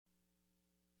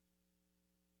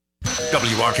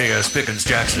WRKS Pickens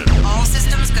Jackson. All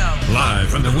systems go. Live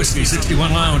from the Whiskey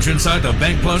 61 Lounge inside the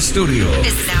Bank Plus studio.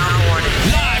 Is now awarded.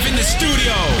 Live in the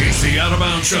studio. It's the Out of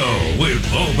Bounds Show with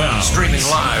Bo Bounds. Streaming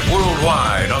live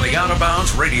worldwide on the Out of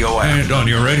Bounds radio app. And on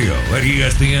your radio at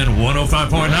ESPN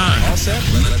 105.9. All set?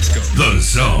 Let's go. The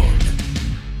Zone.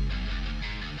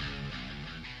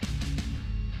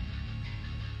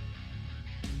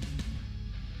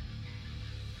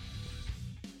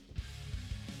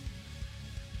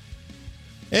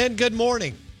 And good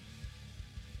morning.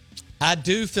 I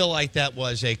do feel like that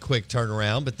was a quick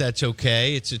turnaround, but that's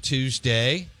okay. It's a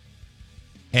Tuesday.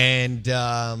 And,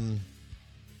 well,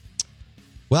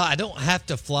 I don't have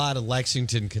to fly to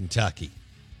Lexington, Kentucky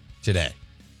today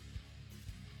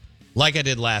like I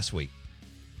did last week,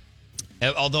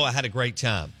 although I had a great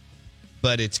time.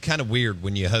 But it's kind of weird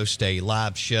when you host a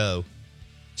live show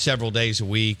several days a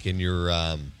week and you're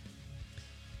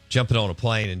jumping on a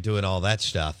plane and doing all that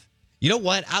stuff. You know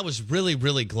what? I was really,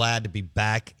 really glad to be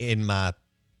back on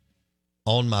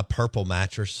my purple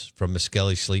mattress from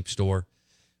Muskelly Sleep Store.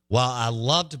 While I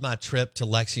loved my trip to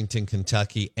Lexington,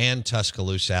 Kentucky and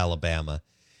Tuscaloosa, Alabama,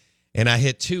 and I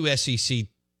hit 2 SEC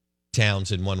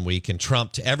towns in 1 week and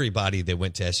trumped everybody that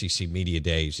went to SEC Media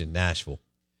Days in Nashville,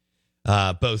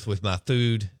 both with my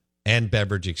food and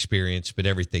beverage experience, but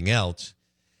everything else.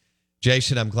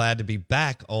 Jason, I'm glad to be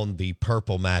back on the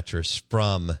purple mattress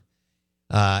from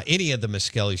any of the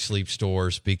Muskelly Sleep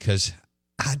Stores because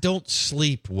I don't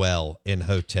sleep well in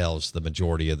hotels the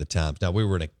majority of the time. Now, we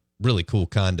were in a really cool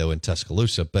condo in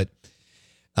Tuscaloosa, but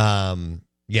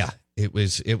yeah, it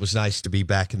was nice to be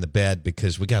back in the bed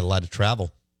because we got a lot of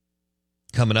travel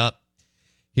coming up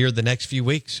here the next few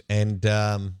weeks, and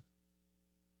I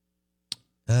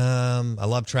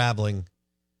love traveling.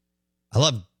 I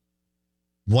love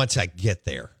once I get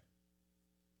there.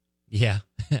 Yeah,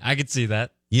 I could see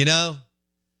that. You know?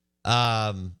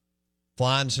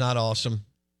 Flying's not awesome.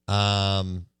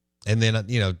 And then,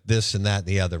 this and that and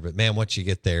the other, but man, once you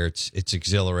get there, it's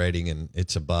exhilarating and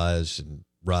it's a buzz and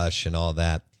rush and all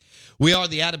that. We are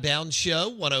the Out of Bounds Show,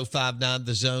 105.9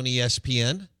 The Zone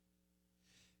ESPN.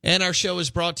 And our show is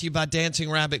brought to you by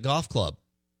Dancing Rabbit Golf Club,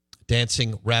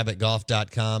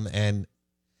 DancingRabbitGolf.com and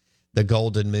the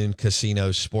Golden Moon Casino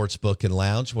Sportsbook and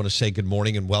Lounge. I want to say good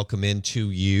morning and welcome into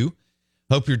you.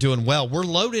 Hope you're doing well. We're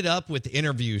loaded up with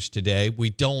interviews today. We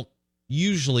don't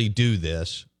usually do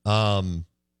this, but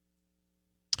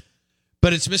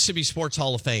it's Mississippi Sports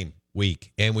Hall of Fame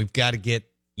week, and we've got to get,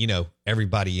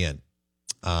 everybody in.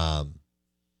 I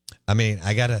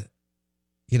got to,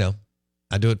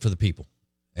 I do it for the people,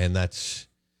 and that's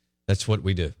what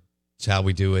we do. It's how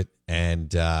we do it.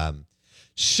 And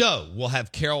so we'll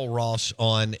have Carol Ross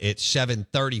on at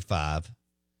 7:35,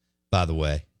 by the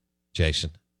way,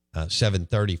 Jason.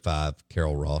 7:35,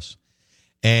 Carol Ross.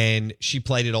 And she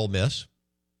played at Ole Miss.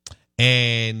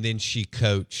 And then she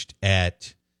coached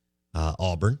at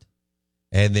Auburn.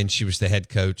 And then she was the head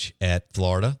coach at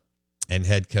Florida and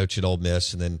head coach at Ole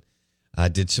Miss. And then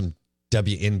did some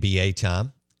WNBA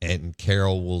time. And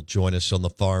Carol will join us on the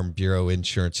Farm Bureau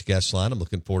Insurance guest line. I'm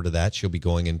looking forward to that. She'll be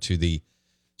going into the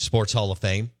Sports Hall of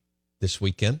Fame this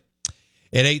weekend.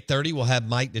 At 8:30, we'll have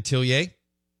Mike Detillier.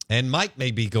 And Mike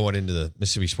may be going into the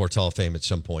Mississippi Sports Hall of Fame at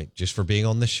some point just for being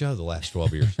on this show the last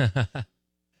 12 years.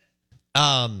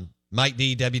 Mike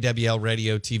D, WWL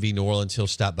Radio, TV New Orleans. He'll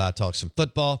stop by, talk some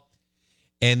football.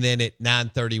 And then at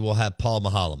 9:30, we'll have Paul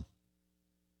Mahallam,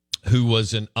 who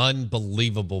was an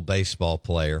unbelievable baseball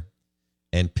player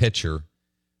and pitcher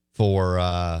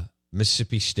for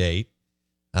Mississippi State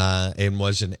and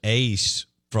was an ace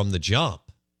from the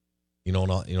jump. You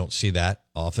don't see that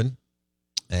often.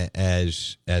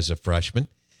 As a freshman,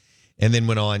 and then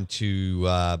went on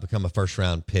to become a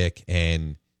first-round pick,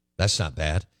 and that's not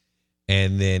bad.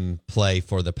 And then play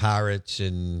for the Pirates.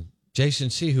 And Jason,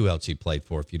 see who else he played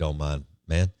for, if you don't mind,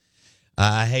 man.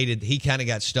 He kind of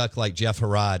got stuck like Jeff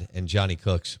Harrod and Johnny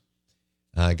Cooks.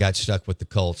 Got stuck with the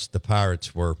Colts. The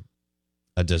Pirates were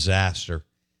a disaster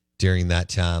during that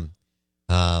time.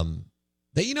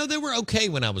 They were okay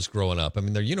when I was growing up. I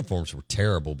mean, their uniforms were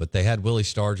terrible, but they had Willie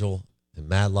Stargell and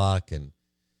Madlock, and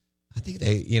I think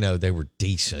they were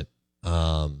decent.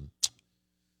 But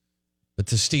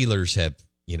the Steelers have,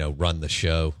 run the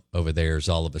show over there, as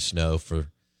all of us know, for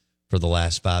the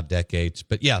last 5 decades.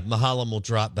 But yeah, Mahallam will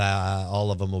drop by.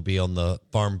 All of them will be on the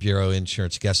Farm Bureau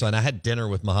Insurance guest line. I had dinner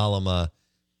with Mahallam. I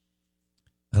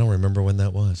don't remember when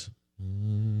that was.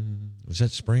 Was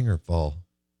that spring or fall?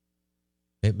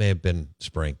 It may have been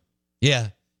spring.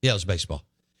 Yeah, it was baseball.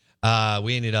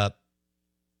 We ended up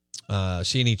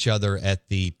seeing each other at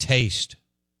the Taste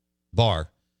Bar,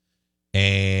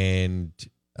 and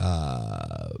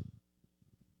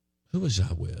was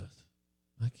I with?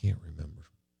 I can't remember.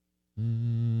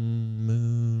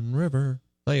 Moon River.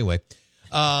 Anyway,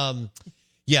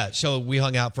 yeah, so we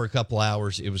hung out for a couple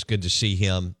hours. It was good to see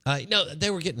him. No, they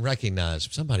were getting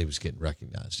recognized. Somebody was getting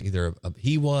recognized. Either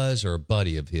he was or a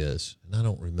buddy of his, and I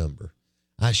don't remember.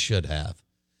 I should have,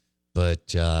 but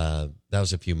that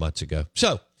was a few months ago.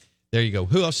 So there you go.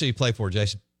 Who else did you play for,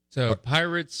 Jason? So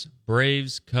Pirates,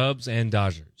 Braves, Cubs, and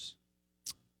Dodgers.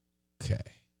 Okay.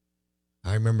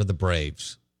 I remember the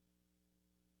Braves.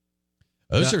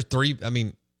 Those are three. I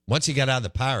mean, once he got out of the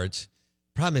Pirates,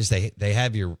 problem is they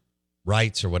have your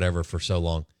rights or whatever for so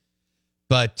long.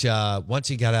 But once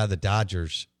he got out of the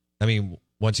Dodgers,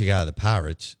 once he got out of the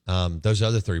Pirates, those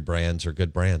other three brands are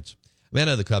good brands. I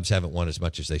know the Cubs haven't won as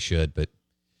much as they should, but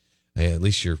at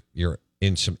least you're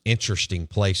in some interesting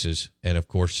places. And, of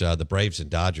course, the Braves and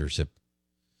Dodgers have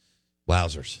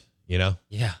wowzers, you know?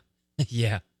 Yeah.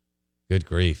 Yeah. Good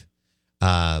grief.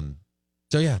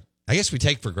 So, yeah, I guess we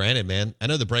take for granted, man. I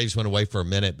know the Braves went away for a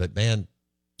minute, but, man,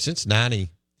 since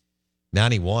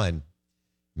 91,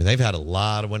 they've had a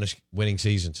lot of winning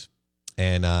seasons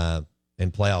and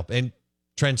playoff and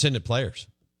transcendent players.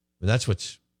 That's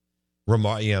what's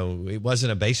remarkable. It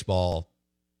wasn't a baseball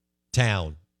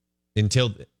town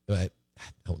until I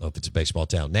don't know if it's a baseball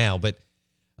town now, but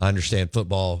I understand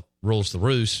football rules the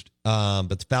roost. But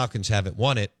the Falcons haven't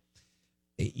won it.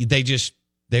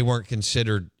 They weren't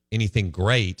considered anything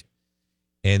great.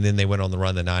 And then they went on the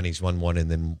run in the 90s, won one,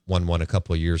 and then won one a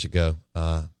couple of years ago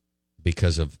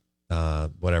because of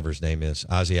whatever his name is.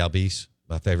 Ozzie Albies,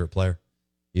 my favorite player.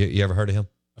 You ever heard of him?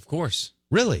 Of course.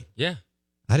 Really? Yeah.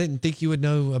 I didn't think you would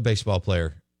know a baseball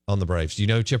player on the Braves. Do you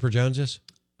know who Chipper Jones is?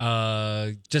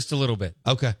 Just a little bit.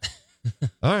 Okay.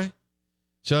 All right.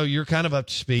 So you're kind of up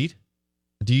to speed.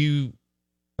 I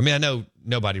know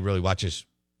nobody really watches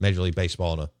Major League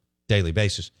Baseball on a daily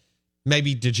basis.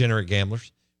 Maybe degenerate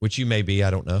gamblers, which you may be.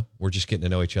 I don't know. We're just getting to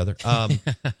know each other.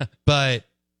 But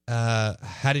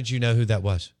how did you know who that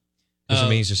was? Because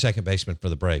he's a second baseman for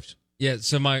the Braves. Yeah,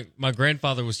 so my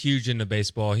grandfather was huge into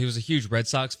baseball. He was a huge Red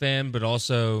Sox fan, but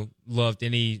also loved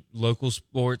any local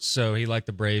sports, so he liked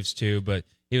the Braves too, but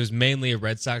he was mainly a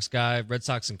Red Sox guy, Red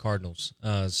Sox and Cardinals.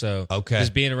 So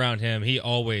just being around him, he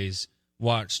always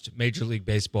watched Major League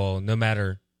Baseball, no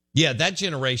matter. Yeah, that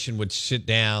generation would sit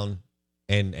down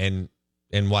and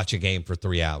watch a game for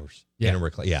 3 hours.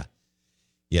 Yeah.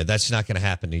 Yeah, that's not going to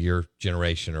happen to your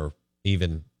generation or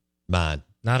even mine.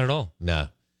 Not at all. No.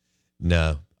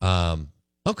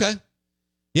 Okay.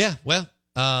 Yeah, well,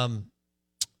 I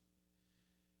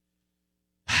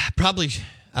probably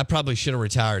should have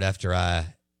retired after I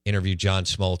interviewed John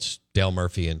Smoltz, Dale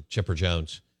Murphy, and Chipper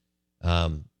Jones.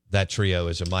 That trio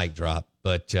is a mic drop.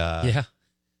 But, yeah,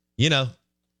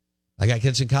 I got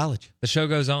kids in college. The show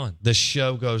goes on. The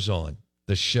show goes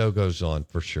on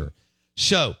for sure.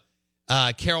 So,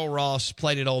 Carol Ross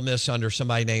played at Ole Miss under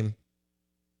somebody named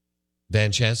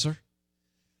Van Chancellor.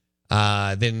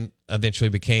 Then eventually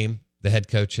became the head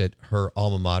coach at her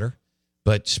alma mater,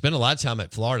 but spent a lot of time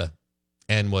at Florida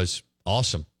and was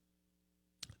awesome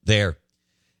there.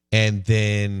 And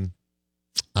then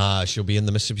she'll be in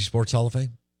the Mississippi Sports Hall of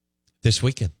Fame this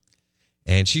weekend.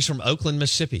 And she's from Oakland,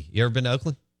 Mississippi. You ever been to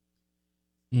Oakland?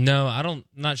 No,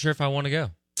 not sure if I want to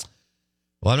go.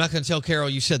 Well, I'm not going to tell Carol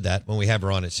you said that when we have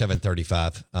her on at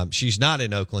 7:35. She's not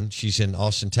in Oakland. She's in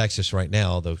Austin, Texas right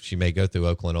now, although she may go through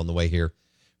Oakland on the way here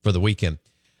for the weekend.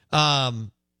 Who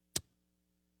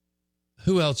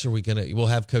else are we going to? We'll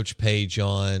have Coach Page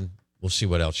on. We'll see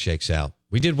what else shakes out.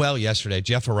 We did well yesterday.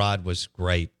 Jeff Arad was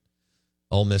great.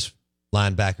 Ole Miss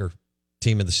linebacker,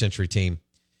 team of the century team.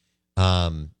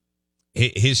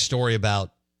 His story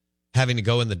about having to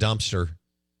go in the dumpster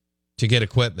to get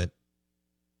equipment.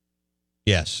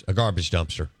 Yes, a garbage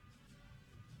dumpster.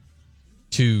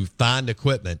 To find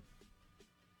equipment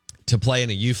to play in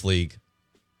a youth league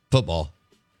football.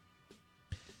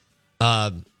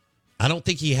 I don't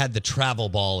think he had the travel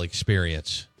ball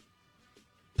experience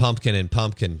Pumpkin and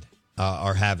Pumpkin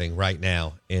are having right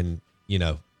now in,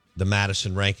 the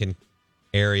Madison Rankin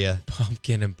area.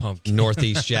 Pumpkin and Pumpkin.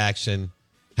 Northeast Jackson,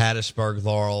 Hattiesburg,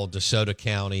 Laurel, DeSoto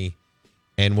County,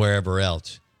 and wherever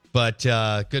else. But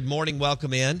good morning.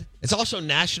 Welcome in. It's also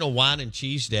National Wine and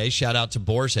Cheese Day. Shout out to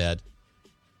Boar's Head.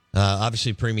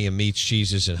 Obviously, premium meats,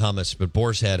 cheeses, and hummus. But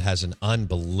Boar's Head has an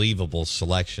unbelievable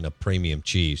selection of premium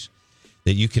cheese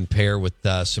that you can pair with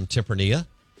some Tempranillo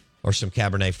or some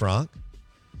Cabernet Franc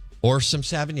or some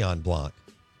Sauvignon Blanc.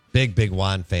 Big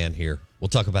wine fan here. We'll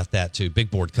talk about that, too.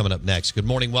 Big board coming up next. Good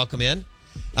morning. Welcome in.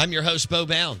 I'm your host, Bo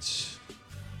Bounds.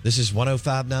 This is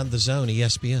 105.9 The Zone,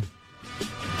 ESPN.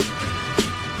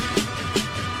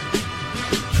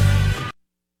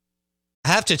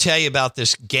 I have to tell you about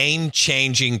this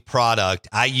game-changing product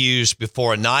I use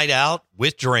before a night out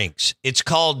with drinks. It's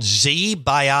called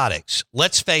Z-Biotics.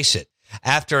 Let's face it,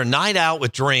 after a night out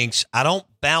with drinks, I don't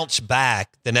bounce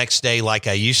back the next day like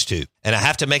I used to, and I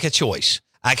have to make a choice.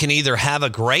 I can either have a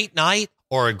great night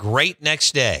or a great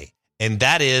next day, and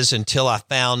that is until I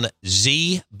found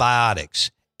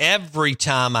Z-Biotics. Every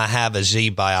time I have a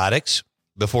Z-Biotics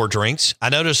before drinks, I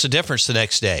notice a difference the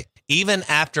next day. Even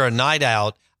after a night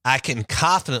out, I can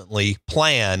confidently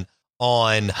plan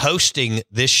on hosting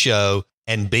this show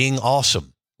and being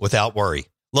awesome without worry.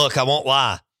 Look, I won't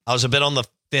lie. I was a bit on the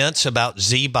fence about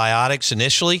Z-Biotics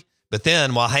initially, but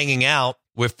then while hanging out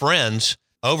with friends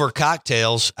over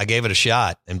cocktails, I gave it a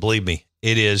shot. And believe me,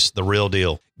 it is the real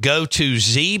deal. Go to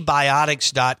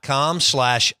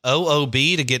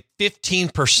zbiotics.com/OOB to get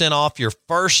 15% off your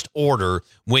first order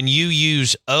when you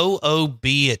use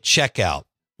OOB at checkout.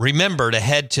 Remember to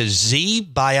head to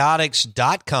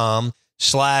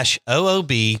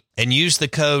zbiotics.com/OOB and use the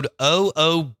code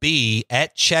OOB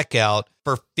at checkout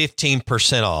for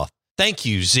 15% off. Thank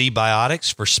you,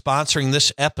 Z-Biotics, for sponsoring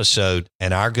this episode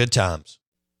and our good times.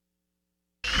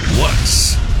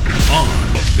 What's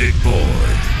on the big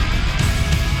board?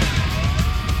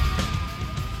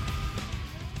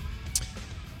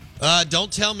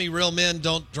 Don't tell me real men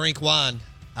don't drink wine.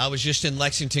 I was just in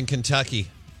Lexington,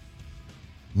 Kentucky.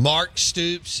 Mark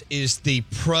Stoops is the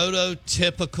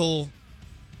prototypical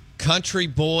country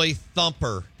boy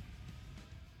thumper,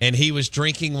 and he was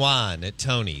drinking wine at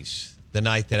Tony's the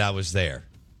night that I was there.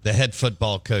 The head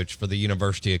football coach for the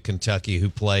University of Kentucky, who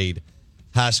played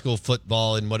high school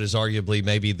football in what is arguably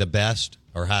maybe the best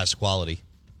or highest quality,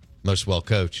 most well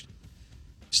coached,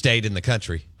 stayed in the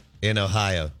country in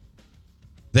Ohio.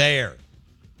 There.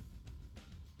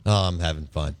 Oh, I'm having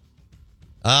fun.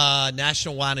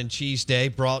 National Wine and Cheese Day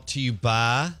brought to you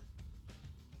by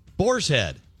Boar's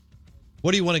Head.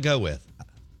 What do you want to go with?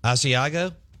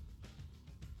 Asiago?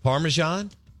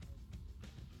 Parmesan?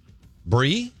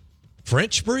 Brie?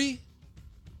 French Brie?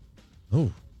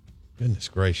 Oh, goodness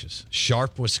gracious.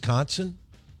 Sharp, Wisconsin?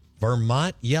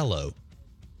 Vermont Yellow?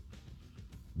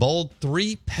 Bold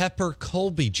 3-Pepper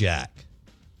Colby Jack?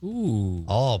 Ooh.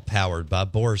 All powered by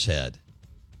Boar's Head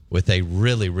with a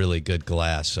really, really good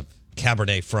glass of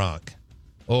Cabernet Franc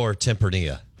or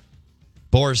Tempranillo.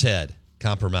 Boar's Head,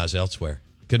 compromise elsewhere.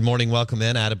 Good morning, welcome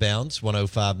in, Out of Bounds,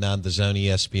 105.9 The Zone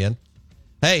ESPN.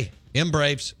 Hey,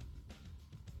 M-Braves.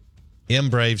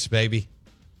 M-Braves, baby.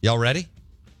 Y'all ready?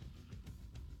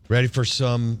 Ready for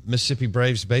some Mississippi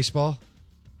Braves baseball?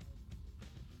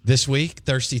 This week,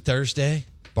 Thirsty Thursday,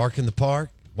 Bark in the Park,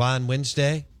 Wine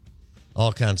Wednesday,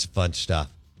 all kinds of fun stuff.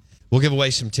 We'll give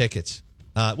away some tickets.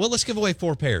 Let's give away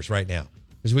 4 pairs right now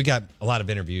because we got a lot of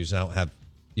interviews. I don't have,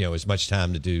 as much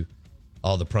time to do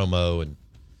all the promo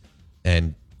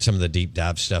and some of the deep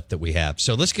dive stuff that we have.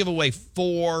 So let's give away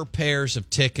 4 pairs of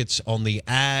tickets on the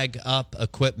Ag Up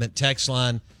Equipment text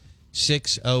line,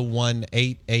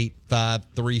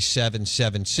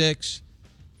 601-885-3776,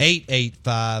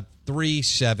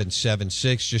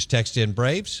 885-3776. Just text in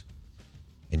Braves,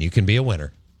 and you can be a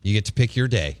winner. You get to pick your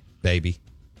day, baby,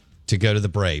 to go to the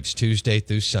Braves Tuesday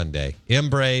through Sunday.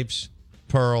 M-Braves,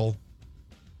 Pearl,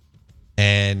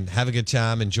 and have a good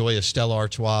time. Enjoy a Stella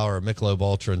Artois or a Michelob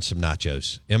Ultra and some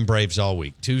nachos. M-Braves all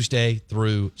week, Tuesday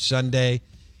through Sunday,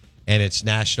 and it's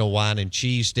National Wine and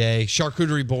Cheese Day.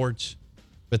 Charcuterie boards,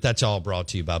 but that's all brought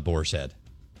to you by Boar's Head,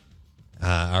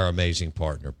 our amazing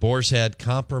partner. Boar's Head,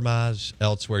 compromise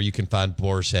elsewhere. You can find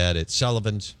Boar's Head at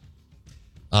Sullivan's,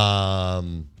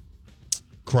 Kroger,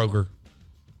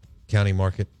 County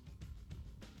Market,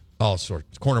 all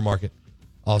sorts, Corner Market,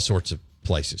 all sorts of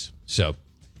places. So,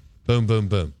 boom, boom,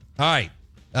 boom. All right.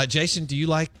 Jason, do you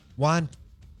like wine?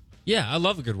 Yeah, I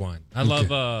love a good wine.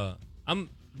 I'm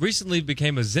recently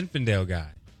became a Zinfandel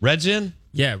guy. Red Zin?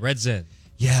 Yeah, Red Zin.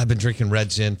 Yeah, I've been drinking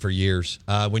Red Zin for years.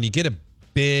 When you get a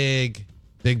big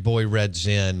boy Red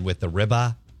Zin with a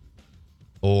ribeye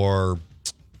or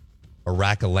a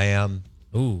rack of lamb.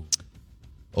 Ooh.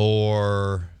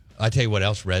 Or I tell you what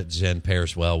else Red Zin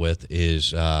pairs well with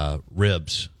is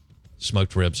ribs,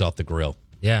 smoked ribs off the grill.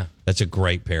 Yeah. That's a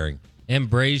great pairing. And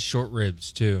braised short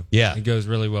ribs, too. Yeah. It goes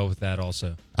really well with that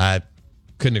also. I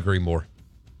couldn't agree more.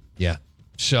 Yeah.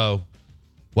 So,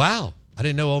 wow. I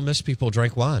didn't know Ole Miss people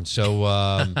drank wine.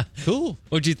 So, cool.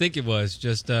 What'd you think it was?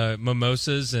 Just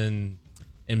mimosas and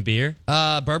beer?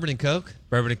 Bourbon and Coke.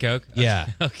 Bourbon and Coke? Yeah.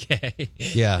 Okay.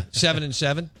 Yeah. 7 and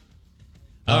 7.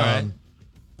 All right.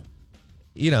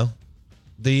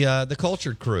 The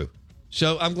cultured crew.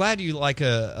 So I'm glad you like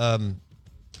a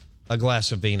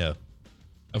glass of vino.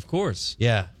 Of course.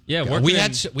 Yeah. Yeah. We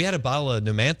had a bottle of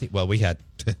Numanthi. Well, we had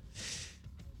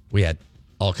we had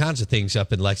all kinds of things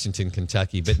up in Lexington,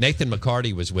 Kentucky. But Nathan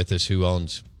McCarty was with us, who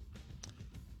owns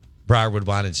Briarwood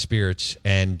Wine and Spirits,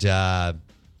 and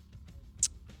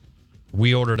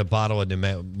we ordered a bottle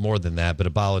of more than that, but a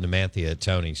bottle of Numantia at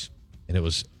Tony's, and it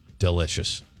was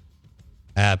delicious,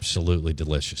 absolutely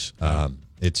delicious.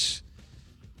 It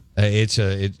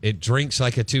drinks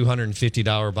like a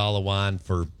 $250 bottle of wine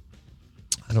for,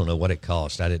 I don't know what it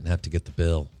cost. I didn't have to get the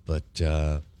bill, but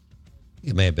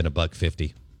it may have been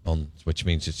 $1.50 which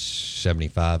means it's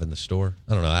 $75 in the store.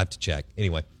 I don't know. I have to check.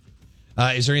 Anyway,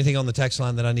 is there anything on the text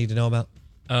line that I need to know about?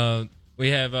 We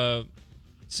have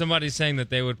somebody saying that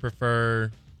they would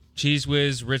prefer Cheese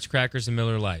Whiz, Ritz Crackers, and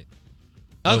Miller Lite.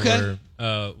 Okay.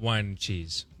 Over wine and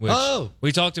cheese. Which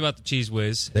we talked about the Cheese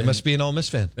Whiz. They must be an Ole Miss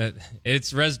fan.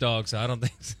 It's Res Dog, so I don't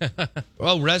think so.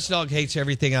 Oh, Res Dog hates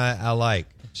everything I like.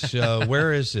 So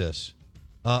where is this?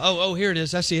 Here it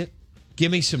is. I see it.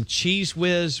 Give me some Cheese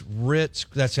Whiz, Ritz.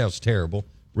 That sounds terrible.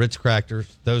 Ritz Crackers.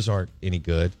 Those aren't any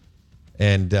good.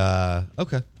 And,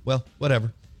 okay. Well,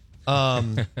 whatever.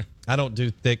 I don't do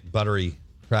thick, buttery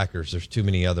crackers. There's too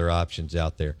many other options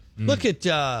out there. Look at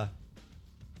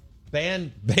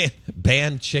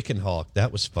Band Chicken Hawk.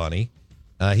 That was funny.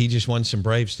 He just won some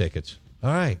Braves tickets.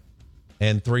 All right.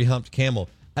 And 3-Humped Camel.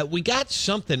 We got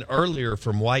something earlier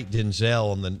from White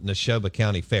Denzel on the Neshoba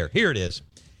County Fair. Here it is.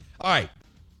 All right.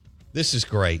 This is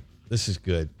great. This is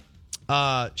good.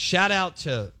 Shout out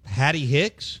to Hattie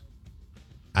Hicks.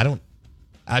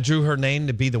 I drew her name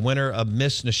to be the winner of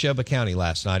Miss Neshoba County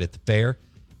last night at the fair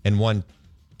and won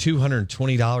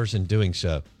 $220 in doing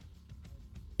so.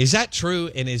 Is that true?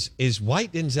 And is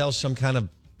White Denzel some kind of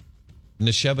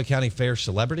Neshoba County Fair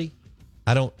celebrity?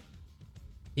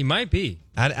 He might be.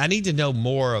 I need to know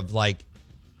more of like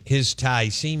his tie. He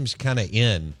seems kind of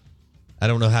in. I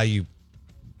don't know how you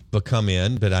become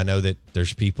in, but I know that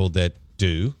there's people that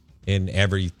do in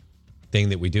everything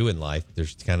that we do in life.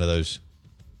 There's kind of those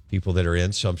people that are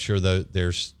in. So I'm sure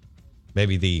there's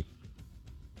maybe the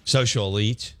social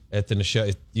elite at the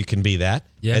Neshoba. You can be that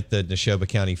at the Neshoba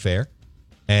County Fair.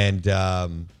 And I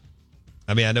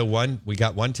know we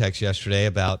got one text yesterday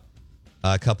about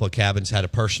a couple of cabins had a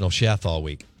personal chef all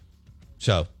week.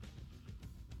 So,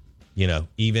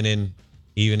 even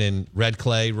in Red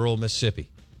Clay, rural Mississippi,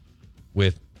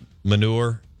 with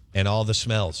manure and all the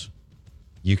smells,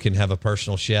 you can have a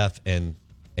personal chef and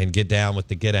get down with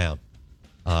the get down.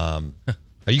 Are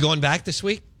you going back this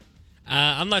week?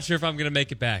 I'm not sure if I'm going to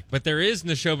make it back, but there is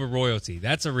Neshoba royalty.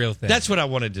 That's a real thing. That's what I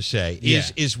wanted to say.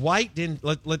 Is White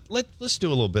let's do a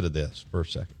little bit of this for a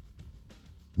second.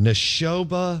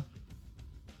 Neshoba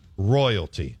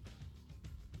royalty.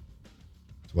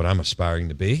 That's what I'm aspiring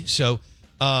to be. So,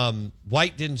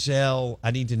 White Denzel,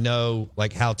 I need to know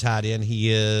like how tied in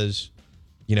he is.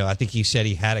 I think he said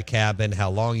he had a cabin, how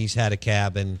long he's had a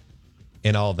cabin,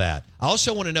 and all that. I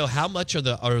also want to know how much are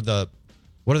the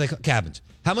what are they called? Cabins?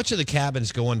 How much are the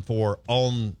cabins going for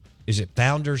on? Is it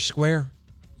Founders Square?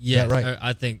 Yeah, right.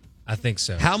 I think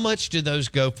so. How much do those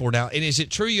go for now? And is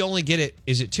it true you only get it?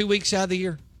 Is it 2 weeks out of the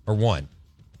year or one?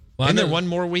 Well, Isn't there one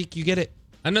more week you get it?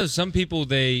 I know some people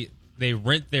they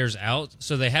rent theirs out,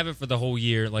 so they have it for the whole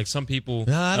year. Like some people,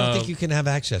 No, I don't think you can have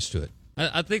access to it.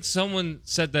 I think someone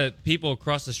said that people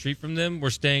across the street from them were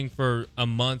staying for a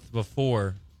month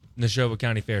before Neshoba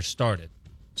County Fair started,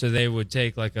 so they would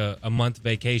take like a month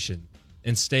vacation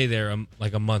and stay there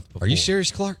like a month before. Are you serious,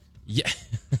 Clark? Yeah.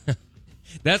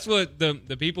 That's what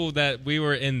the people that we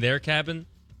were in their cabin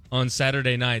on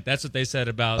Saturday night, that's what they said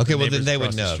about. Okay, the well, then they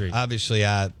would across the know. street. Obviously,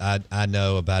 I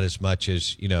know about as much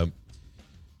as,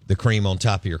 the cream on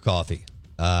top of your coffee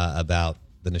about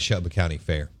the Neshoba County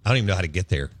Fair. I don't even know how to get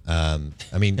there.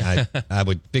 I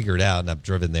would figure it out, and I've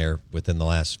driven there within the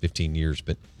last 15 years,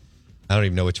 but I don't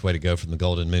even know which way to go from the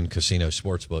Golden Moon Casino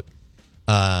Sportsbook.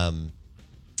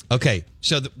 Okay,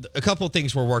 so a couple of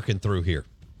things we're working through here.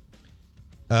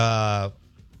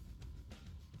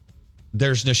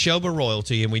 There's Neshoba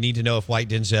royalty, and we need to know if White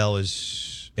Denzel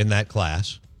is in that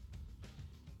class.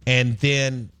 And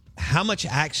then how much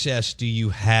access do you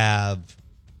have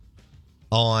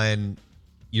on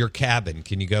your cabin?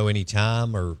 Can you go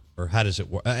anytime, or how does it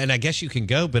work? And I guess you can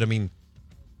go, but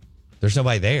there's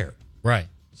nobody there. Right.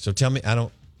 So tell me, I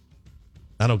don't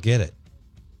get it.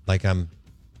 Like am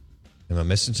I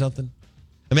missing something?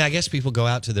 I guess people go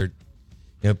out to their,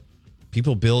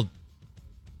 people build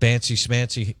fancy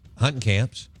smancy hunting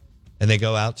camps, and they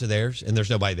go out to theirs, and there's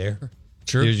nobody there.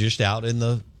 True. You're just out in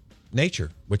the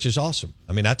nature, which is awesome.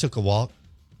 I took a walk,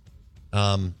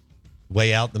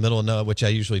 way out in the middle of nowhere, which I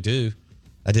usually do.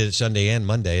 I did it Sunday and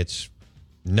Monday. It's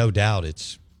no doubt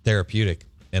it's therapeutic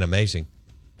and amazing.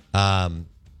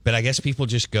 But I guess people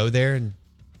just go there and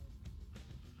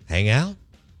hang out,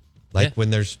 like when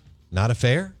there's not a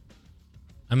fair.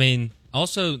 I mean,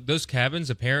 also those cabins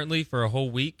apparently for a whole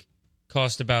week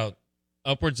cost about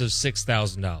upwards of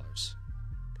 $6,000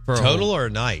 for Total or a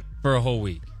night? For a whole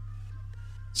week.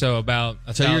 So about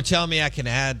you're telling me I can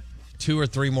add 2 or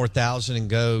 3 more thousand and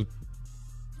go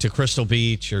to Crystal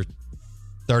Beach or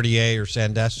 30A or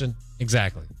Sandestin?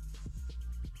 Exactly.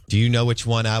 Do you know which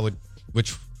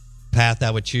path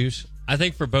I would choose? I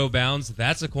think for Bow Bounds,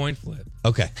 that's a coin flip.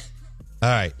 Okay. All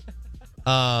right.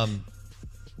 On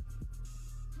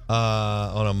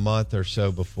a month or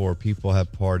so before people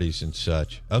have parties and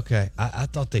such. Okay. I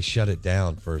thought they shut it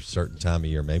down for a certain time of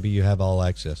year. Maybe you have all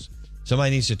access.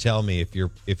 Somebody needs to tell me if you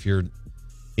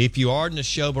are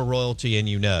Neshoba royalty and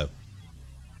you know,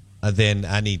 then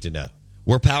I need to know.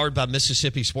 We're powered by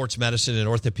Mississippi Sports Medicine and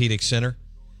Orthopedic Center.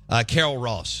 Carol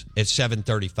Ross at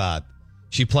 7:35.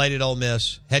 She played at Ole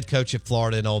Miss, head coach at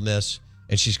Florida and Ole Miss,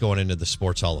 and she's going into the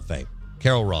Sports Hall of Fame.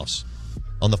 Carol Ross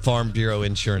on the Farm Bureau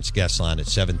Insurance guest line at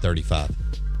 7:35.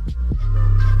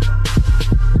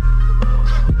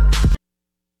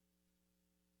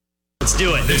 Let's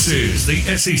do it. This is the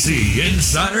SEC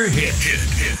Insider Hit.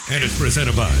 And it's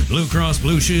presented by Blue Cross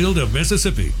Blue Shield of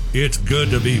Mississippi. It's good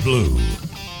to be blue.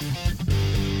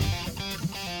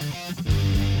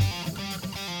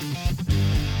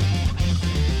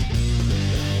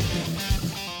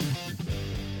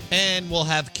 And we'll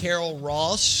have Carol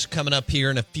Ross coming up here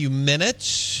in a few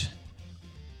minutes,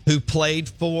 who played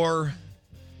for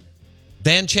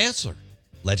Van Chancellor,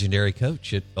 legendary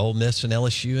coach at Ole Miss and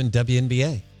LSU and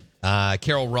WNBA.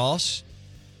 Carol Ross.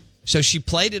 So she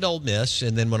played at Ole Miss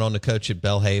and then went on to coach at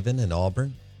Belhaven and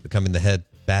Auburn, becoming the head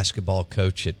basketball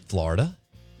coach at Florida.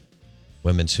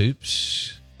 Women's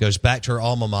hoops. Goes back to her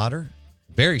alma mater.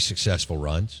 Very successful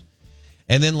runs.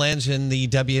 And then lands in the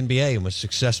WNBA and was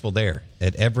successful there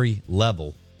at every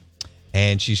level.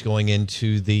 And she's going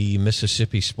into the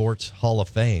Mississippi Sports Hall of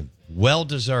Fame.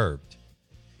 Well-deserved.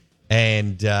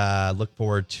 And look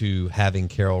forward to having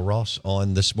Carol Ross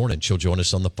on this morning. She'll join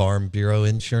us on the Farm Bureau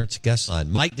Insurance guest line.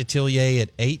 Mike Detillier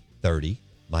at 8:30.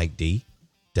 Mike D,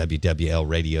 WWL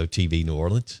Radio TV New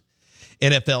Orleans.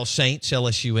 NFL Saints,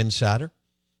 LSU Insider.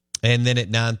 And then at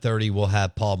 9:30, we'll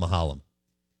have Paul Mahalam.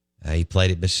 He played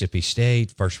at Mississippi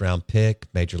State, first-round pick,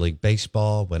 Major League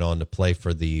Baseball, went on to play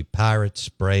for the Pirates,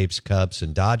 Braves, Cubs,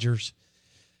 and Dodgers.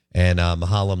 And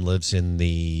Mahalam lives in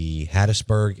the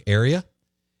Hattiesburg area.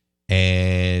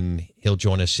 And he'll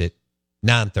join us at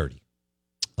 9:30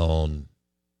 on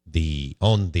the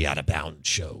Out of Bounds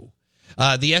show.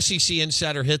 The SEC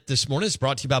Insider Hit this morning is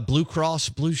brought to you by Blue Cross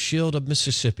Blue Shield of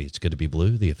Mississippi. It's good to be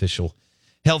blue, the official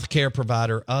healthcare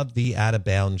provider of the Out of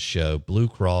Bounds show. Blue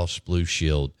Cross Blue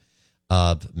Shield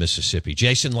of Mississippi.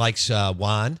 Jason likes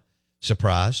wine.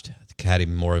 Surprised. I had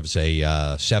him more of as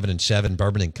a 7-7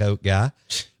 bourbon and Coke guy.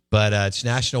 But it's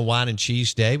National Wine and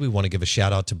Cheese Day. We want to give a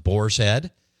shout out to Boar's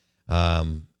Head.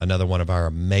 Another one of our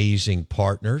amazing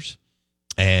partners,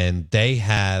 and they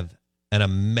have an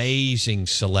amazing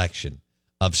selection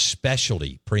of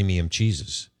specialty premium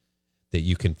cheeses that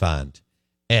you can find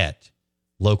at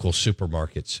local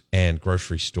supermarkets and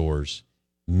grocery stores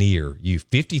near you.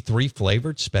 53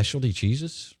 flavored specialty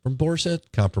cheeses from Boar's Head.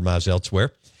 Compromise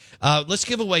elsewhere. Let's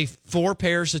give away 4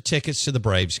 pairs of tickets to the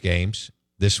Braves games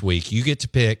this week. You get to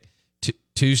pick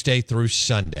Tuesday through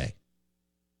Sunday.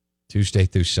 Tuesday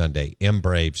through Sunday,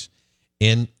 Braves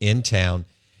in town.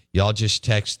 Y'all just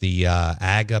text the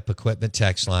Ag Up Equipment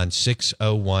text line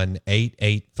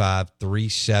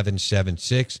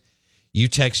 601-885-3776. You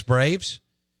text Braves,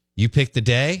 you pick the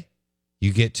day,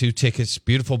 you get 2 tickets.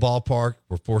 Beautiful ballpark.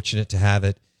 We're fortunate to have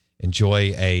it.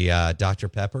 Enjoy a Dr.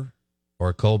 Pepper or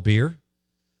a cold beer,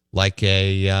 like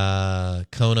a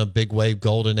Kona Big Wave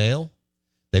Golden Ale.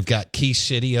 They've got Key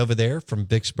City over there from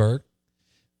Vicksburg.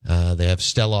 They have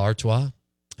Stella Artois,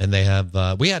 and they have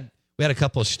we had a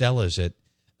couple of Stellas at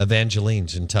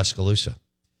Evangeline's in Tuscaloosa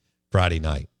Friday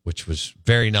night, which was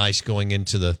very nice going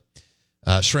into the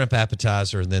shrimp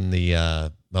appetizer, and then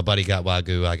my buddy got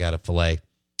Wagyu, I got a filet.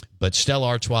 But Stella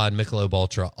Artois and Michelob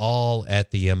Ultra all at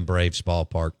the Braves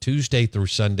ballpark Tuesday through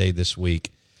Sunday this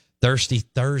week. Thirsty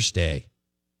Thursday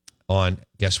on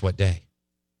guess what day?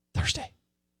 Thursday.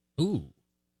 Ooh.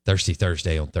 Thirsty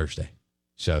Thursday on Thursday.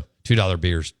 So $2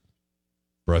 beers,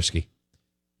 broski.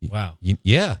 Wow.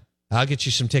 Yeah. I'll get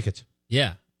you some tickets.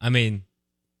 Yeah. I mean,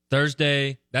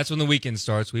 Thursday, that's when the weekend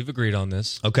starts. We've agreed on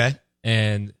this. Okay.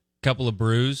 And a couple of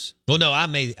brews. Well, no,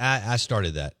 I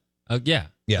started that. Yeah.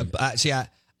 Yeah. Okay.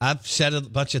 I've said a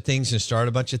bunch of things and started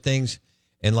a bunch of things,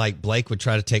 and like Blake would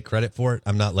try to take credit for it.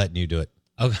 I'm not letting you do it.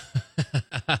 Okay.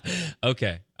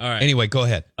 Okay. All right. Anyway, go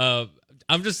ahead.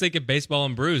 I'm just thinking baseball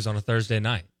and brews on a Thursday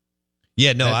night.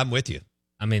 Yeah, no, I'm with you.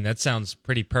 I mean, that sounds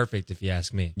pretty perfect if you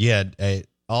ask me. Yeah,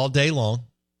 all day long.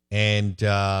 And,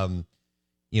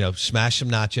 smash some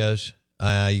nachos.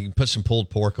 You can put some pulled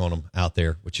pork on them out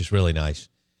there, which is really nice.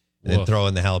 And then throw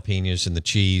in the jalapenos and the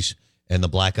cheese and the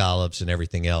black olives and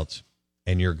everything else,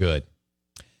 and you're good.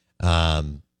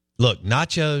 Look,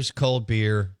 nachos, cold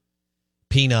beer,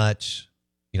 peanuts,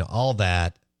 all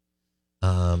that.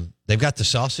 They've got the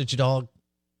sausage dog.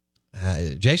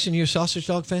 Jason, you a sausage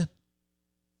dog fan?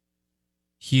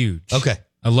 Huge. Okay.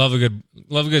 I love a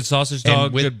good sausage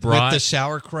dog, with, good brat. With the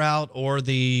sauerkraut or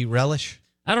the relish?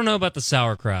 I don't know about the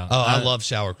sauerkraut. Oh, I love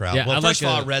sauerkraut. Yeah, well, first of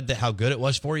all, I read how good it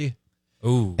was for you.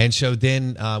 Ooh. And so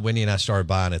then Wendy and I started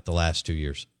buying it the last 2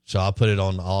 years. So I'll put it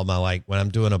on all my, when I'm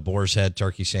doing a boar's head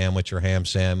turkey sandwich or ham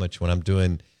sandwich, when I'm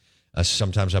doing,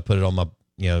 sometimes I put it on my,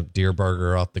 deer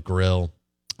burger off the grill,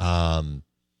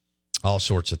 all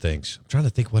sorts of things. I'm trying to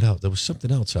think what else. There was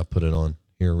something else I put it on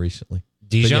here recently.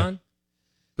 Dijon?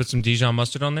 Put some Dijon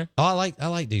mustard on there? Oh, I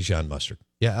like Dijon mustard.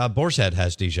 Yeah, Boar's Head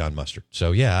has Dijon mustard.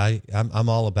 So, yeah, I'm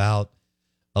all about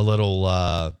a little,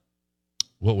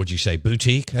 what would you say,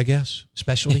 boutique, I guess,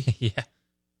 specialty? Yeah.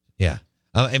 Yeah.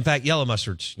 In fact, yellow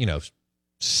mustard's,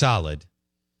 solid,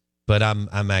 but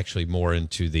I'm actually more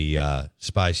into the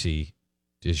spicy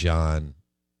Dijon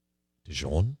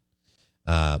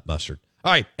mustard.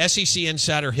 All right, SEC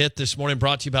Insider Hit this morning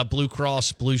brought to you by Blue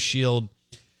Cross Blue Shield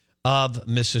of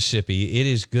Mississippi. It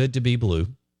is good to be blue,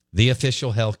 the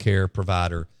official healthcare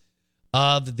provider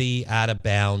of the Out of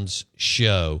Bounds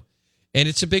show. And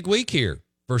it's a big week here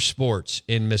for sports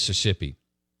in Mississippi.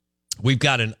 We've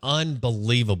got an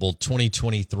unbelievable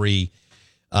 2023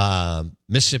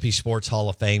 Mississippi Sports Hall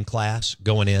of Fame class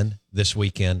going in this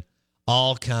weekend.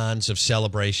 All kinds of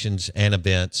celebrations and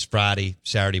events, Friday,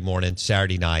 Saturday morning,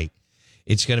 Saturday night.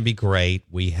 It's going to be great.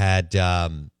 We had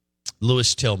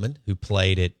Lewis Tillman, who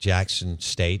played at Jackson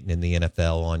State and in the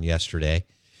NFL on yesterday.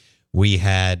 We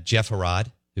had Jeff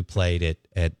Harrod, who played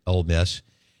at Ole Miss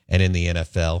and in the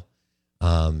NFL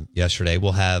yesterday.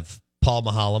 We'll have Paul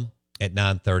Mahalam at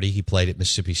 9:30. He played at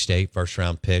Mississippi State,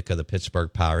 first-round pick of the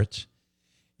Pittsburgh Pirates,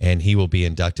 and he will be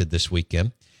inducted this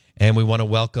weekend. And we want to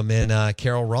welcome in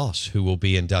Carol Ross, who will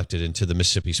be inducted into the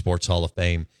Mississippi Sports Hall of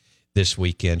Fame this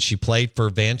weekend. She played for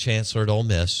Van Chancellor at Ole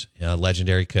Miss,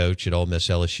 legendary coach at Ole Miss,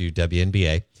 LSU,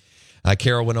 WNBA.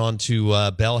 Carol went on to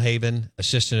Belhaven,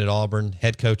 assistant at Auburn,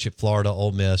 head coach at Florida,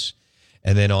 Ole Miss,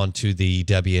 and then on to the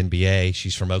WNBA.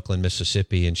 She's from Oakland,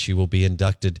 Mississippi, and she will be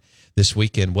inducted this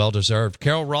weekend. Well-deserved.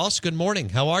 Carol Ross, good morning.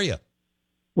 How are you?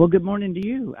 Well, good morning to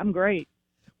you. I'm great.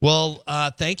 Well,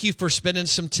 thank you for spending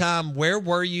some time. Where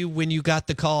were you when you got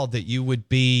the call that you would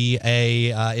be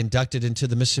inducted into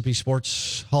the Mississippi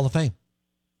Sports Hall of Fame?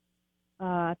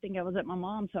 I think I was at my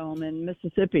mom's home in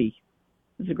Mississippi.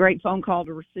 It was a great phone call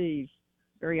to receive.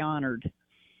 Very honored.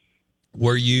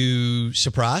 Were you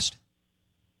surprised?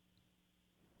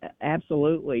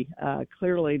 Absolutely.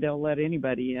 Clearly, they'll let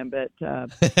anybody in, but yes.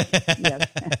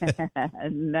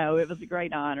 No, it was a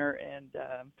great honor, and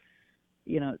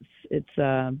it's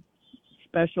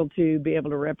special to be able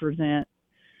to represent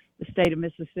the state of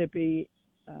Mississippi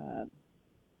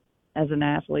as an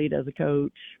athlete, as a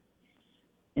coach,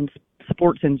 in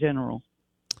sports in general.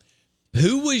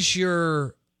 Who was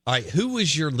your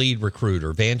lead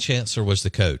recruiter? Van Chancellor was the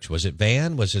coach. Was it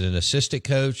Van? Was it an assistant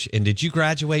coach? And did you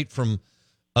graduate from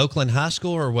Oakland High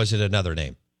School, or was it another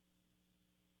name?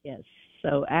 Yes.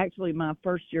 So actually, my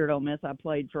first year at Ole Miss, I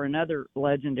played for another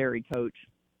legendary coach,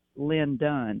 Lynn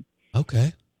Dunn.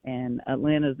 Okay. And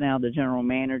Lynn is now the general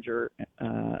manager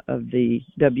of the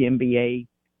WNBA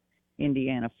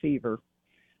Indiana Fever.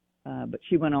 But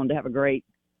she went on to have a great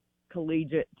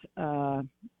collegiate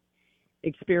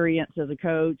experience as a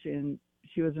coach, and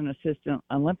she was an assistant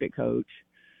Olympic coach.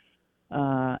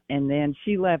 And then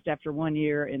she left after 1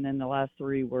 year, and then the last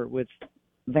 3 were with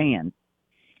Van.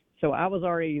 So I was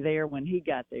already there when he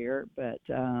got there, but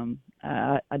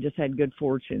I just had good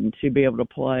fortune to be able to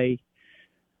play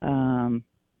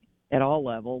at all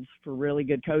levels for really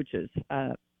good coaches.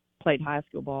 I played high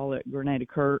school ball at Grenada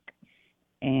Kirk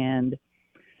and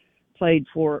played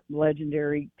for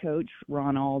legendary coach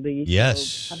Ron Aldi. Yes.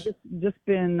 So I've just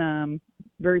been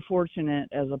very fortunate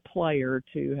as a player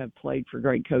to have played for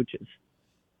great coaches.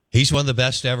 He's one of the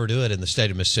best to ever do it in the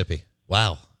state of Mississippi.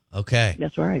 Wow. Okay.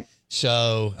 That's right.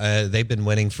 So they've been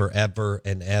winning forever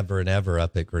and ever and ever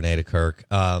up at Grenada Kirk.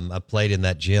 I played in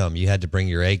that gym. You had to bring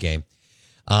your A game.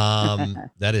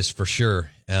 That is for sure.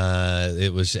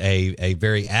 It was a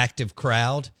very active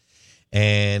crowd,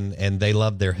 and they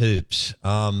loved their hoops.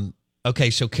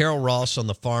 Okay, so Carol Ross on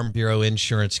the Farm Bureau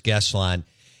Insurance guest line.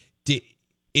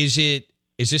 Is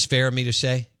is this fair of me to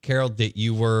say, Carol, that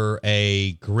you were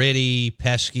a gritty,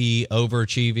 pesky,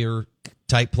 overachiever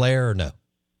type player, or no,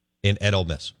 at Ole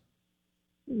Miss?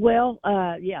 Well,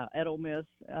 yeah, at Ole Miss,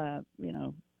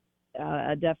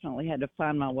 I definitely had to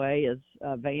find my way, as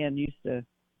Van used to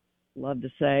love to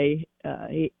say.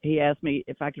 He asked me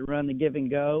if I could run the give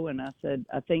and go, and I said,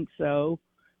 I think so.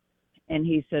 And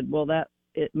he said, well,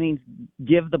 it means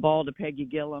give the ball to Peggy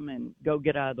Gillum and go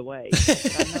get out of the way.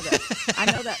 I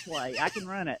know that play. I can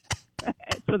run it.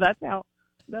 So that's how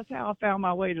I found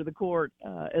my way to the court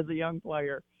as a young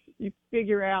player. You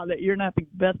figure out that you're not the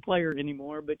best player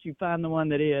anymore, but you find the one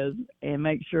that is and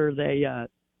make sure they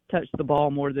touch the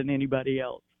ball more than anybody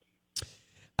else.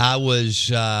 I was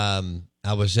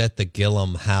at the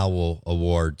Gillum Howell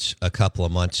Awards a couple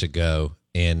of months ago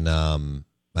in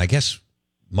I guess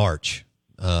March,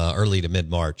 early to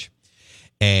mid-March.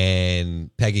 And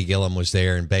Peggy Gillum was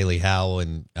there and Bailey Howell,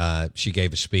 and she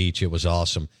gave a speech. It was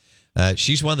awesome.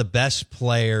 She's one of the best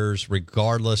players,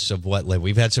 regardless of what level.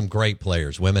 We've had some great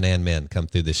players, women and men, come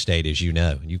through this state, as you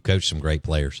know. You've coached some great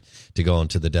players to go on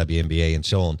to the WNBA and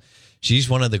so on. She's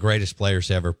one of the greatest players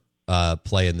to ever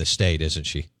play in the state, isn't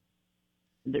she?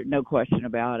 There's no question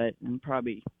about it. And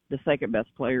probably the second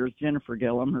best player is Jennifer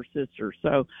Gillum, her sister.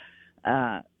 So,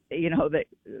 the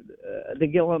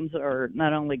Gillums are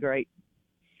not only great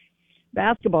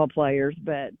basketball players,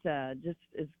 but just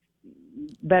as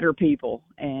better people,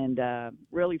 and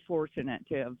really fortunate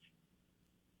to have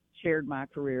shared my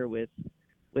career with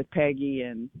Peggy.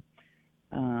 And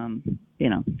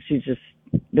she's just,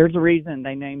 there's a reason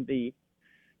they named the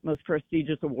most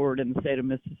prestigious award in the state of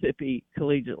Mississippi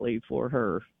collegiately for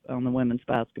her on the women's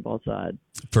basketball side.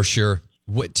 For sure.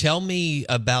 Tell me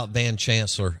about Van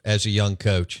Chancellor as a young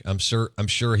coach. I'm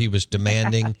sure he was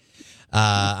demanding.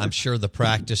 I'm sure the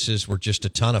practices were just a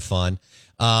ton of fun.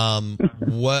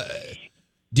 What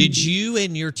did you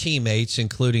and your teammates,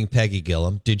 including Peggy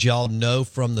Gillum, did y'all know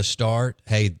from the start,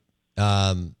 hey,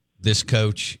 this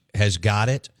coach has got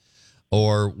it?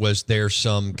 Or was there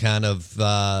some kind of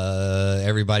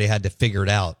everybody had to figure it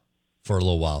out for a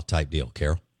little while type deal,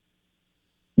 Carol?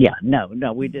 Yeah,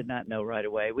 no, we did not know right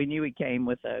away. We knew he came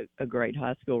with a great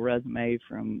high school resume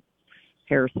from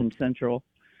Harrison Central.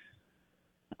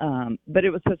 But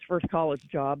it was his first college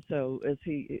job, so as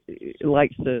he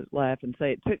likes to laugh and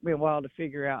say, it took me a while to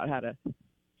figure out how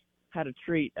to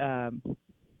treat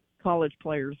college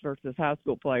players versus high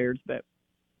school players. But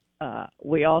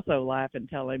we also laugh and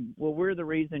tell him, well, we're the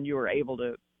reason you were able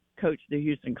to coach the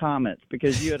Houston Comets,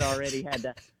 because you had already had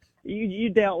to you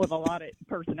dealt with a lot of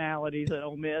personalities at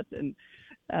Ole Miss, and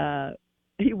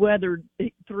he weathered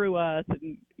through us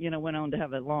and went on to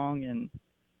have a long and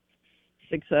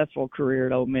successful career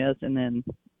at Ole Miss. And then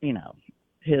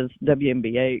his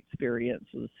WNBA experience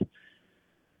was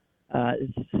is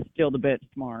still the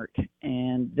benchmark,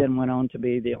 and then went on to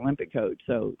be the Olympic coach.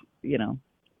 So he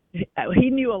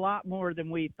knew a lot more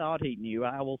than we thought he knew.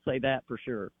 I will say that for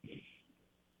sure.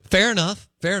 Fair enough.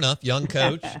 Young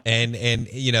coach. and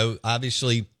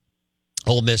obviously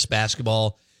Ole Miss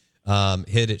basketball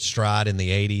hit its stride in the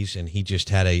 80s, and he just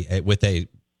had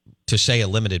to say a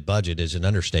limited budget is an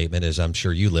understatement, as I'm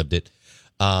sure you lived it.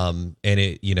 And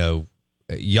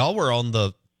y'all were on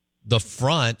the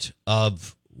front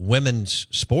of women's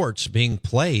sports being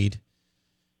played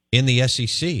in the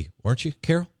SEC, weren't you,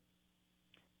 Carol?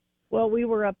 Well, we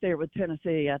were up there with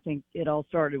Tennessee. I think it all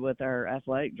started with our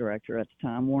athletic director at the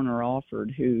time, Warner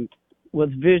Alford, who was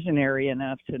visionary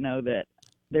enough to know that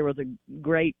there was a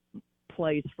great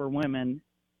place for women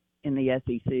in the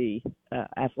SEC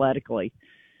athletically.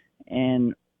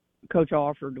 And Coach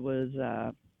Alford was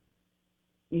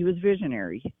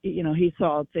visionary. He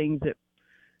saw things that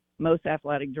most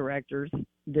athletic directors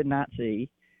did not see.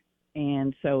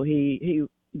 And so he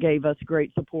gave us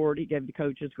great support. He gave the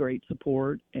coaches great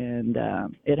support, and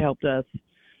it helped us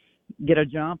get a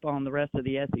jump on the rest of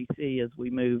the SEC as we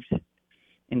moved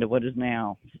into what is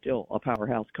now still a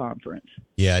powerhouse conference.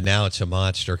 Yeah, now it's a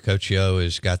monster. Coach Yo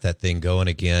has got that thing going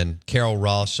again. Carol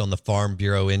Ross on the Farm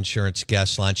Bureau Insurance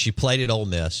guest line. She played at Ole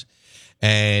Miss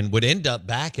and would end up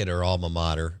back at her alma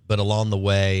mater, but along the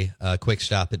way, a quick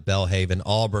stop at Belhaven.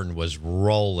 Auburn was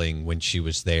rolling when she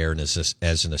was there and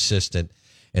as an assistant,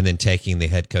 and then taking the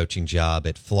head coaching job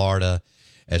at Florida,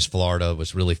 as Florida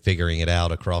was really figuring it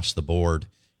out across the board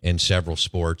in several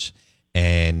sports,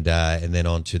 and then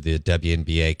on to the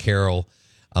WNBA. Carol,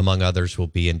 among others, will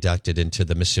be inducted into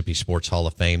the Mississippi Sports Hall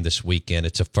of Fame this weekend.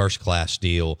 It's a first-class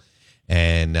deal,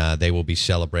 and they will be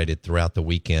celebrated throughout the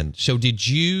weekend. So did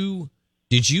you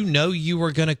know you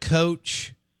were going to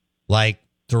coach, like,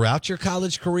 throughout your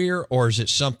college career, or is it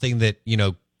something that,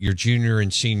 your junior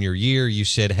and senior year, you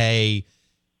said, hey,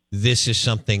 this is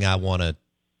something I want to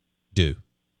do?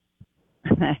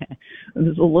 It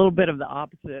was a little bit of the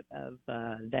opposite of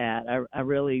that. I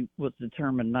really was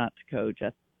determined not to coach.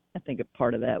 I think a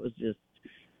part of that was just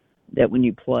that when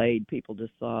you played, people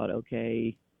just thought,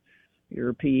 okay, you're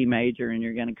a PE major and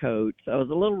you're going to coach. So I was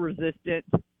a little resistant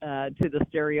to the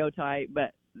stereotype,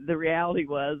 but the reality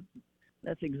was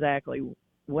that's exactly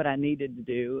what I needed to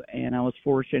do. And I was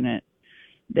fortunate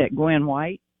that Gwen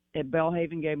White at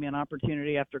Belhaven gave me an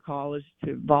opportunity after college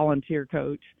to volunteer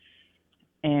coach.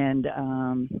 And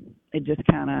it just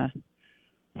kind of,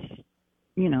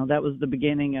 that was the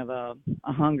beginning of a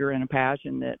hunger and a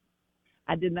passion that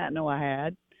I did not know I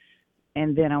had.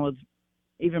 And then I was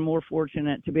even more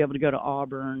fortunate to be able to go to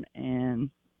Auburn and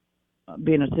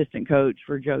be an assistant coach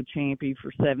for Joe Champy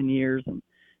for 7 years. And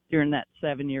during that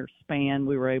 7-year span,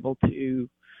 we were able to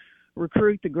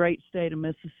recruit the great state of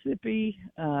Mississippi,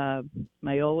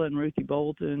 Mayola and Ruthie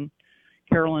Bolton,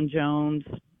 Carolyn Jones,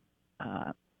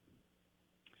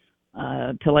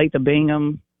 Talitha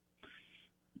Bingham,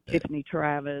 Tiffany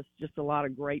Travis, just a lot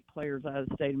of great players out of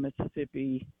the state of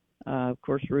Mississippi. Of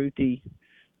course, Ruthie,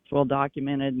 it's well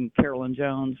documented, and Carolyn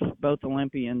Jones, both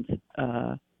Olympians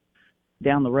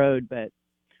down the road. But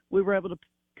we were able to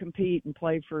compete and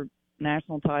play for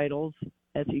national titles,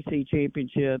 SEC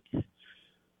championships.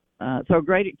 So a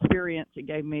great experience. It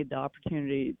gave me the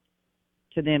opportunity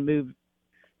to then move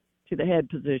to the head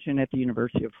position at the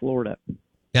University of Florida.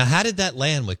 Now, how did that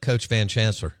land with Coach Van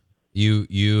Chancellor?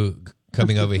 You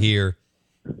coming over here?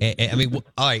 I mean,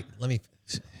 all right.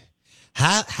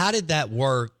 How did that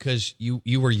work? Because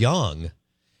you were young,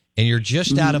 and you're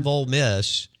just out of Ole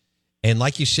Miss, and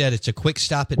like you said, it's a quick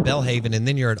stop at Belhaven, and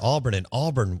then you're at Auburn, and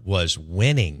Auburn was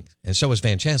winning, and so was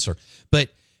Van Chancellor. But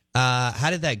how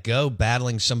did that go,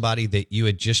 battling somebody that you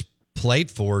had just played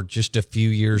for just a few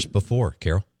years before,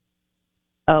 Carol?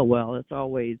 Oh well,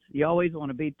 you always want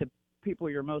to beat the people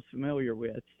you're most familiar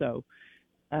with. So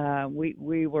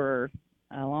we were,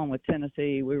 along with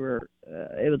Tennessee, it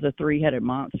was a three-headed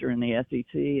monster in the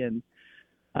SEC, and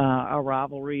our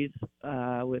rivalries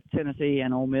with Tennessee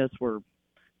and Ole Miss were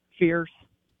fierce.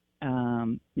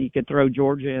 You could throw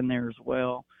Georgia in there as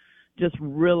well. Just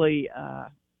really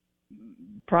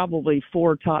probably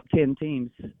 4 top 10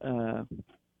 teams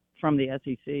from the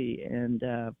SEC, and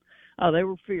they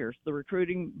were fierce. The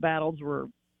recruiting battles were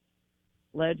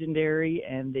legendary,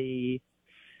 and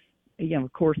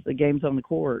of course, the games on the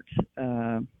court.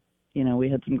 We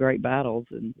had some great battles,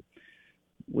 and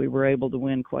we were able to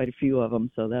win quite a few of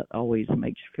them. So that always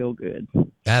makes you feel good.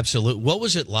 Absolutely. What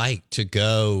was it like to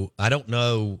go? I don't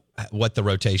know what the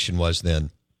rotation was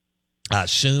then. I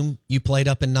assume you played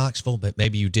up in Knoxville, but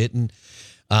maybe you didn't.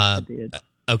 I did.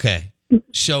 Okay.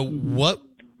 So what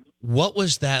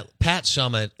was that? Pat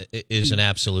Summitt is an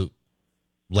absolute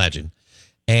legend.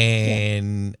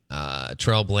 And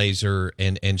trailblazer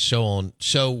and so on.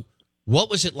 So what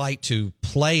was it like to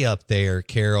play up there,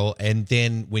 Carol? And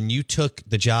then when you took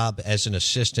the job as an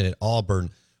assistant at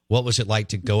Auburn, what was it like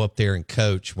to go up there and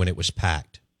coach when it was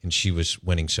packed and she was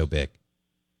winning so big?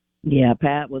 Yeah,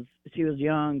 she was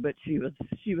young, but she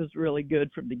was really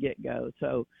good from the get-go.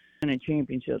 So winning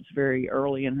championships very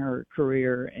early in her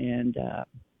career. And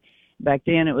back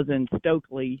then it was in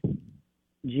Stokely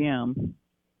Gym.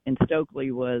 And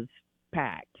Stokely was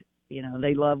packed.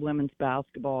 They love women's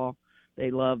basketball.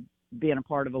 They love being a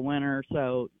part of a winner.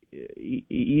 So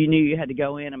you knew you had to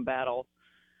go in and battle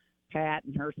Pat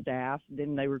and her staff.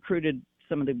 Then they recruited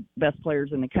some of the best players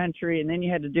in the country. And then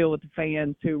you had to deal with the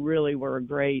fans who really were a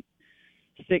great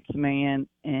six-man.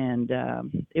 And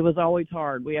it was always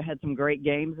hard. We had some great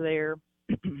games there.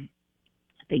 I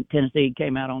think Tennessee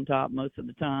came out on top most of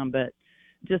the time. But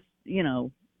just,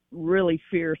 really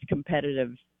fierce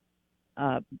competitive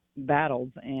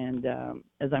battles, and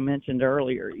as I mentioned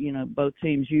earlier, both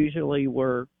teams usually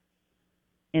were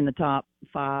in the top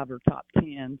 5 or top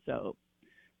 10, so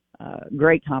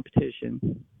great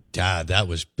competition. God, that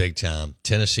was big time.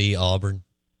 Tennessee, Auburn,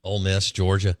 Ole Miss,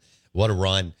 Georgia. What a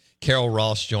run. Carol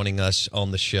Ross joining us on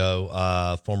the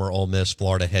show, former Ole Miss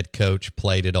Florida head coach,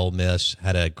 played at Ole Miss,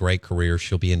 had a great career.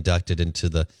 She'll be inducted into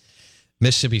the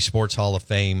Mississippi Sports Hall of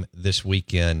Fame this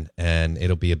weekend, and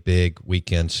it'll be a big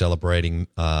weekend celebrating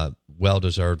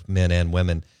well-deserved men and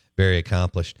women, very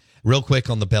accomplished. Real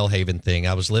quick on the Belhaven thing,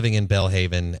 I was living in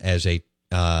Belhaven as a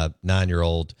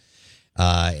 9-year-old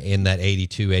in that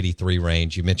 82, 83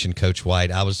 range. You mentioned Coach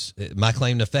White. My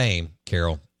claim to fame,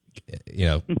 Carol,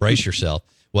 brace yourself,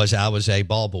 was I was a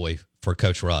ball boy for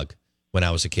Coach Rugg when I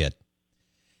was a kid.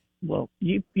 Well,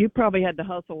 you probably had to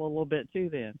hustle a little bit too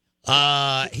then.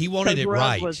 He wanted Coach it Rugg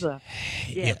right. Was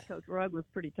Coach Rugg was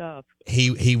pretty tough.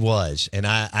 He was, and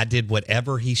I did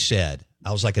whatever he said.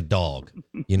 I was like a dog,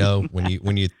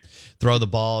 when you throw the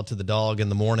ball to the dog in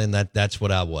the morning. That's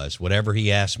what I was. Whatever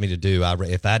he asked me to do,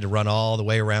 if I had to run all the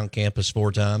way around campus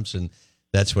 4 times, and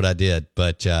that's what I did.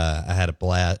 But I had a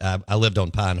blast. I lived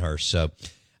on Pinehurst, so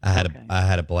I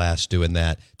had a blast doing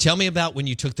that. Tell me about when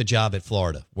you took the job at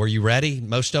Florida. Were you ready?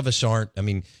 Most of us aren't. I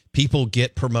mean, people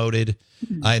get promoted,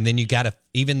 and then you got to,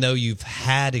 even though you've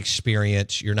had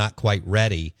experience, you're not quite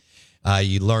ready.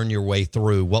 You learn your way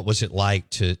through. What was it like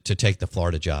to take the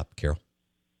Florida job, Carol?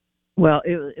 Well,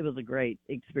 it was a great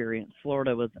experience.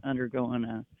 Florida was undergoing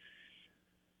a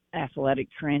athletic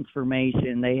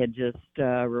transformation. They had just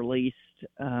released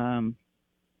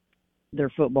their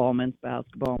football, men's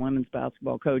basketball, women's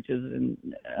basketball coaches, and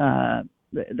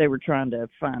they were trying to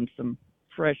find some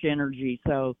fresh energy.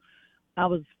 So I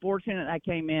was fortunate I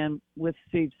came in with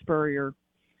Steve Spurrier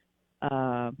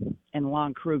and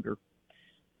Lon Kruger.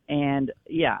 And,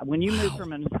 yeah, when you move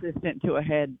from an assistant to a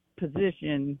head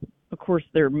position, of course,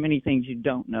 there are many things you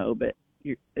don't know, but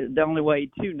the only way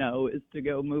to know is to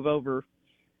go move over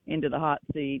into the hot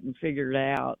seat and figure it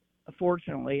out.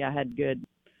 Fortunately, I had a good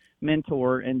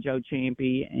mentor in Joe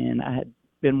Champy, and I had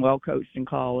been well coached in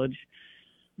college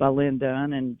by Lynn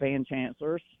Dunn and Van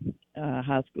Chancellor's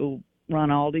high school Ron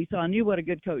Aldi. So I knew what a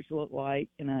good coach looked like,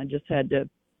 and I just had to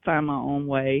find my own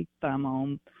way, find my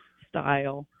own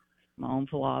style, my own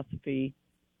philosophy.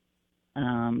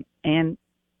 And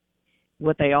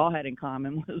what they all had in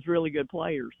common was really good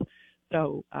players.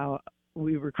 So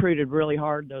we recruited really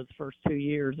hard those first 2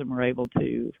 years and were able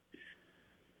to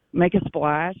make a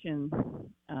splash. And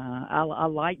I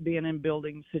like being in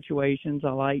building situations.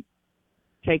 I like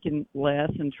taking less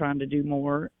and trying to do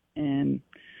more. And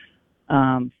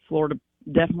Florida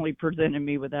definitely presented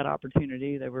me with that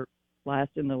opportunity. They were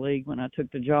last in the league when I took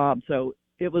the job. So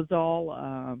it was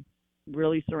all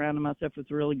really surrounding myself with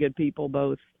really good people,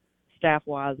 both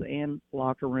staff-wise and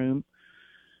locker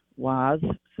room-wise.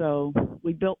 So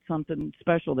we built something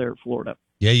special there at Florida.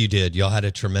 Yeah, you did. Y'all had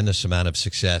a tremendous amount of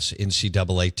success.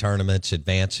 NCAA tournaments,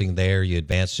 advancing there. You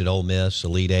advanced at Ole Miss,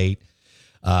 Elite Eight.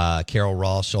 Carol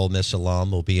Ross, Ole Miss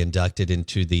alum, will be inducted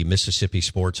into the Mississippi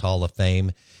Sports Hall of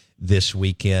Fame this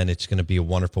weekend. It's going to be a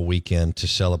wonderful weekend to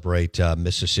celebrate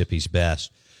Mississippi's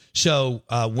best. So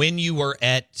when you were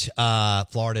at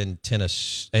Florida and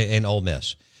tennis and Ole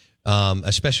Miss,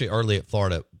 especially early at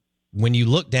Florida, when you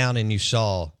looked down and you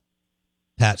saw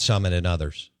Pat Summitt and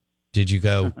others, did you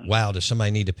go, wow, does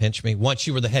somebody need to pinch me? Once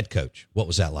you were the head coach, what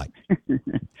was that like?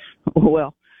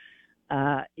 Well,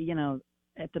 at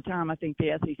the time, I think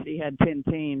the SEC had 10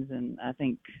 teams, and I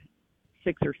think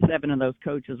 6 or 7 of those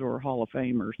coaches were Hall of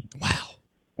Famers. Wow.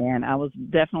 And I was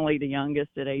definitely the youngest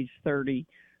at age 30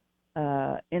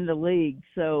 in the league.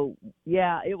 So,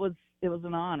 yeah, it was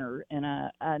an honor, and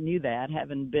I knew that,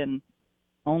 having been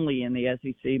only in the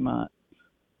SEC my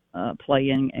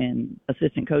playing and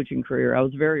assistant coaching career. I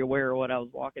was very aware of what I was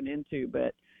walking into,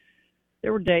 but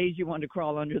there were days you wanted to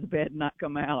crawl under the bed and not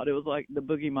come out. It was like the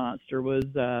Boogie Monster was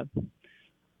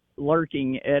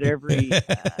lurking at every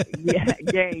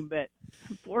game. But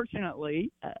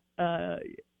fortunately, I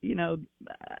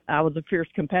was a fierce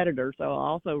competitor, so I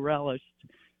also relished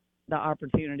the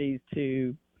opportunities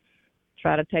to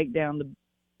try to take down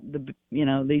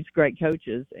these great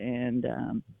coaches. And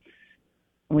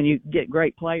when you get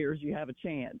great players, you have a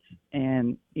chance.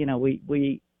 And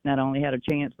we not only had a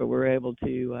chance, but we were able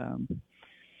to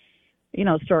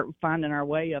start finding our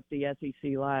way up the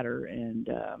SEC ladder and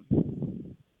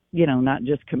not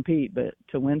just compete, but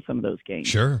to win some of those games.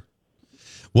 Sure.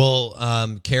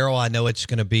 Well, Carol, I know it's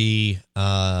going to be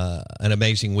an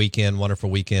amazing weekend, wonderful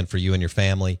weekend for you and your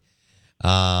family.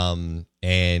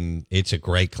 And it's a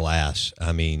great class.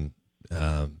 I mean,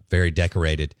 very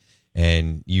decorated.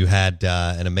 And you had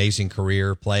an amazing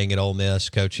career playing at Ole Miss,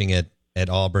 coaching at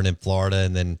Auburn in Florida,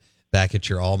 and then back at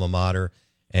your alma mater.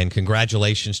 And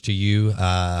congratulations to you.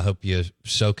 I hope you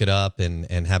soak it up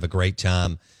and have a great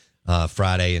time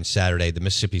Friday and Saturday. The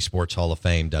Mississippi Sports Hall of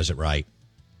Fame does it right.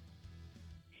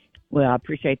 Well, I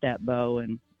appreciate that, Bo.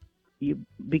 And you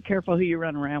be careful who you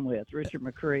run around with. Richard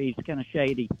McCree's kind of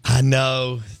shady. I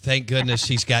know. Thank goodness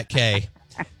he's got K.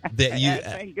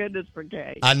 Thank goodness for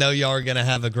K. I know y'all are going to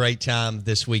have a great time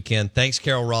this weekend. Thanks,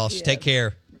 Carol Ross. Yes. Take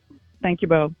care. Thank you,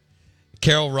 Bo.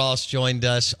 Carol Ross joined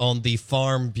us on the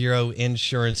Farm Bureau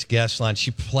Insurance guest line.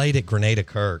 She played at Grenada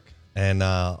Kirk, and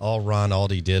all Ron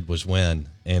Aldi did was win,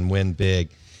 and win big.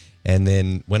 And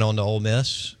then went on to Ole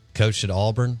Miss, coached at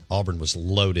Auburn. Auburn was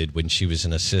loaded when she was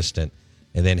an assistant.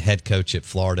 and then head coach at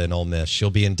Florida and Ole Miss. She'll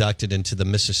be inducted into the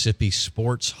Mississippi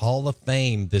Sports Hall of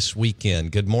Fame this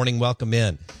weekend. Good morning. Welcome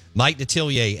in. Mike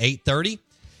Detillier, 8:30.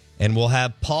 And we'll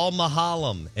have Paul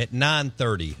Mahalam at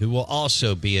 9:30, who will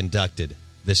also be inducted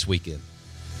this weekend.